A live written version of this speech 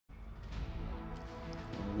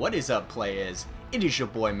What is up, players? It is your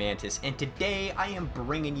boy Mantis, and today I am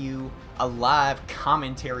bringing you a live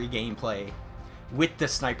commentary gameplay with the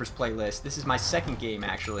Snipers playlist. This is my second game,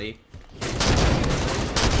 actually.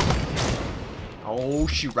 Oh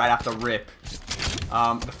shoot, right off the rip.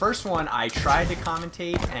 The first one I tried to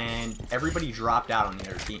commentate and everybody dropped out on the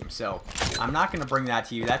other team, so I'm not going to bring that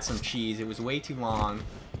to you. That's some cheese. It was way too long,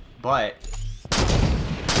 but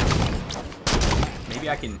maybe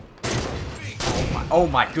I can... Oh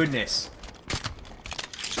my goodness.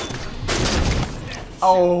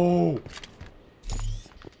 Oh!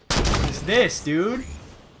 What is this, dude?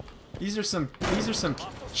 These are some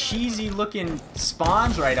cheesy looking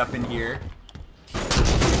spawns right up in here.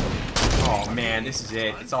 Oh man, this is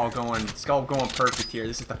it. It's all going perfect here.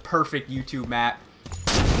 This is the perfect YouTube map.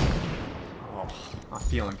 Oh, I'm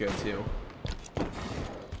feeling good too.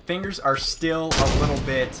 Fingers are still a little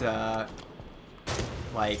bit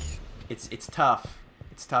like it's tough.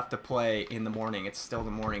 It's tough to play in the morning. It's still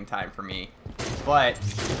the morning time for me. But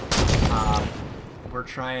we're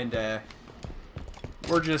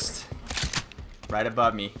just right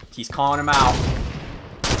above me. He's calling him out.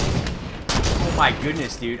 Oh my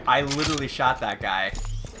goodness, dude. I literally shot that guy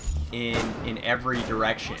in every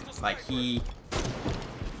direction. Like he...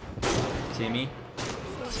 Timmy,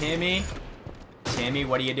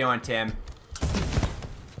 what are you doing, Tim?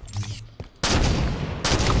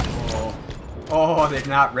 Oh, they're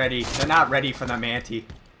not ready. They're not ready for the Manti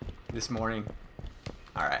this morning.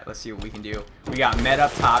 Alright, let's see what we can do. We got Med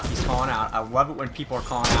up top. He's calling out. I love it when people are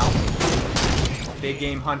calling out. Big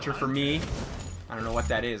game hunter for me. I don't know what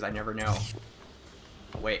that is. I never know.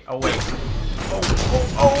 Oh, wait. Oh, wait.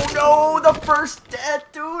 Oh, no! The first death,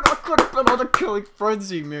 dude! I could have been on the killing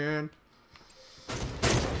frenzy, man.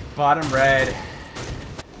 Bottom red.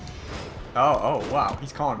 Oh, wow.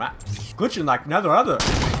 He's calling him out. Glitching like other.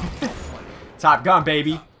 Top gun,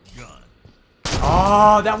 baby.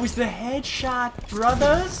 Oh, that was the headshot,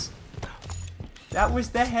 brothers. That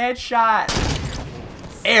was the headshot.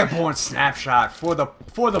 Airborne snapshot for the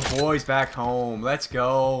boys back home. Let's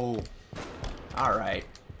go. All right.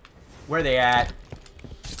 Where are they at?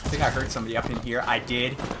 I think I heard somebody up in here. I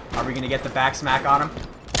did. Are we gonna get the back smack on him?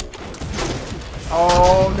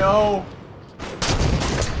 Oh no.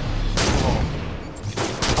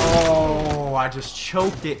 Oh, I just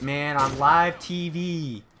choked it, man, on live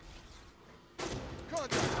TV.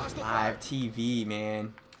 Live TV,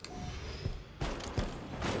 man.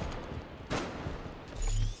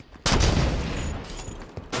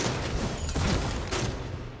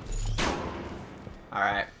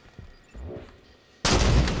 Alright.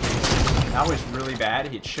 That was really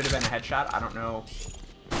bad. It should have been a headshot. I don't know.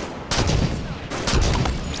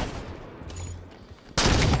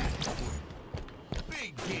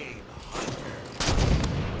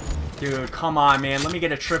 Dude, come on, man. Let me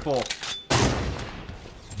get a triple.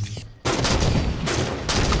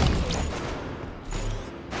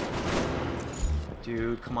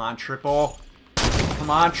 Dude, come on, triple. Come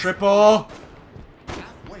on, triple.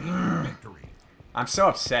 I'm so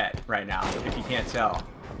upset right now, if you can't tell.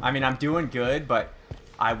 I mean, I'm doing good, but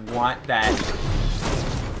I want that.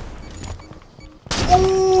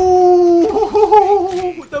 Ooh!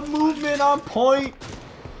 The movement on point.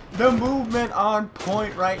 The movement on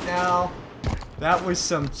point right now. That was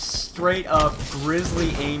some straight up grizzly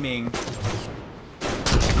aiming.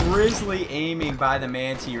 Grizzly aiming by the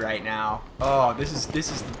Manti right now. Oh, this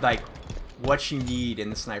is like what you need in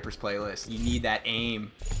the Snipers playlist. You need that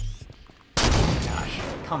aim. Gosh,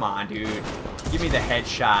 come on, dude. Give me the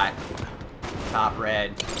headshot. Top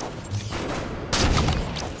red.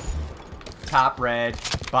 Top red.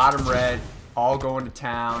 Bottom red. All going to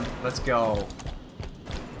town. Let's go.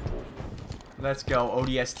 Let's go,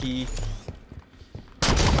 ODST.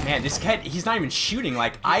 Man, this kid, he's not even shooting.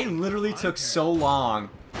 Like, I literally took so long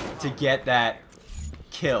to get that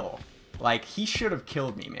kill. Like, he should have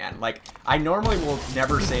killed me, man. Like, I normally will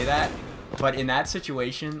never say that, but in that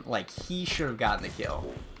situation, like, he should have gotten the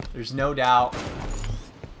kill. There's no doubt.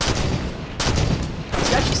 These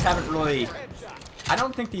guys just haven't really... I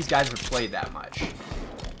don't think these guys have played that much.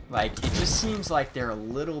 Like, it just seems like they're a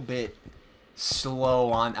little bit...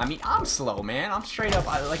 slow on. I mean, I'm slow, man. I'm straight up.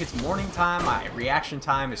 Like, it's morning time. My reaction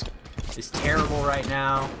time is terrible right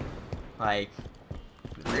now. Like,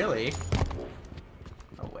 really?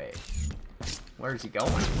 Oh wait, where is he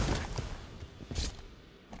going?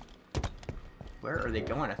 Where are they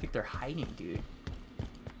going? I think they're hiding, dude.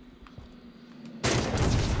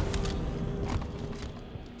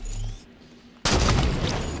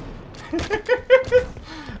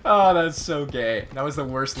 Oh, that's so gay. That was the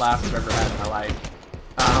worst laugh I've ever had in my life.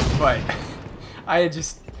 But I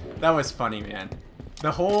just... That was funny, man.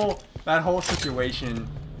 that whole situation,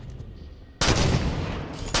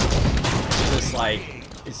 just like,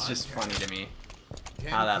 it's just funny to me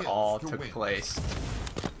how that all took place.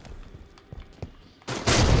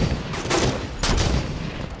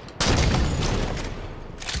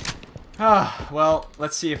 Well,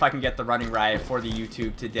 let's see if I can get the Running Riot for the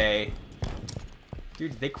YouTube today.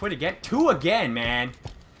 Dude, they quit again? 2 again, man.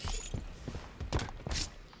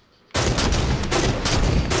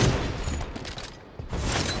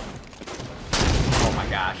 Oh my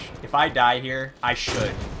gosh. If I die here, I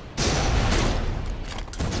should.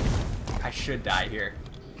 I should die here.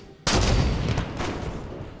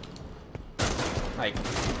 Like,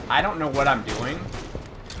 I don't know what I'm doing.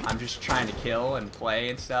 I'm just trying to kill and play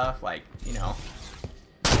and stuff, like, you know.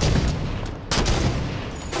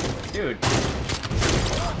 Dude.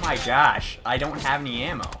 Oh my gosh, I don't have any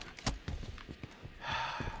ammo.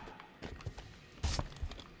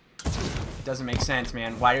 It doesn't make sense,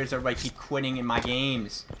 man. Why does everybody keep quitting in my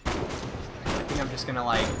games? I think I'm just gonna,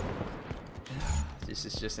 like... This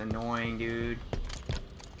is just annoying, dude.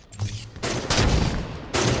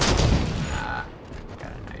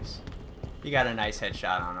 You got a nice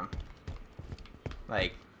headshot on him.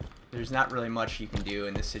 Like, there's not really much you can do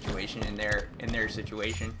in this situation, in their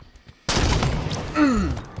situation.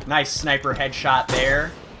 Nice sniper headshot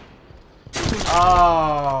there.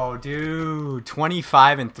 Oh, dude.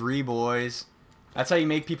 25-3, boys. That's how you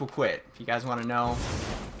make people quit. If you guys want to know.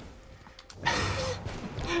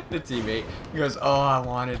 The teammate. He goes, oh, I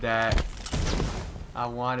wanted that. I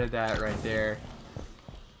wanted that right there.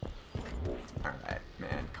 Alright,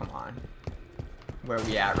 man. Come on. Where are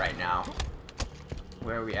we at right now?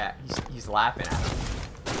 Where are we at? He's laughing at him.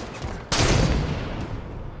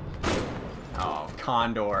 Oh,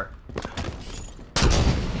 Condor.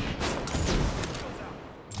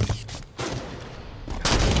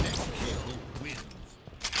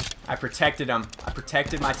 I protected him. I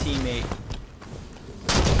protected my teammate.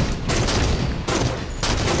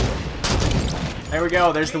 There we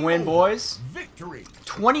go. There's the win, boys. Victory.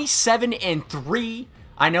 27-3.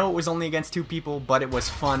 I know it was only against 2 people, but it was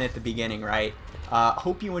fun at the beginning, right?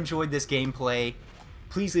 Hope you enjoyed this gameplay.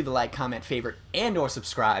 Please leave a like, comment, favorite, and or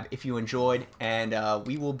subscribe if you enjoyed. And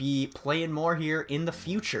we will be playing more here in the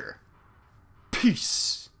future.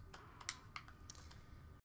 Peace.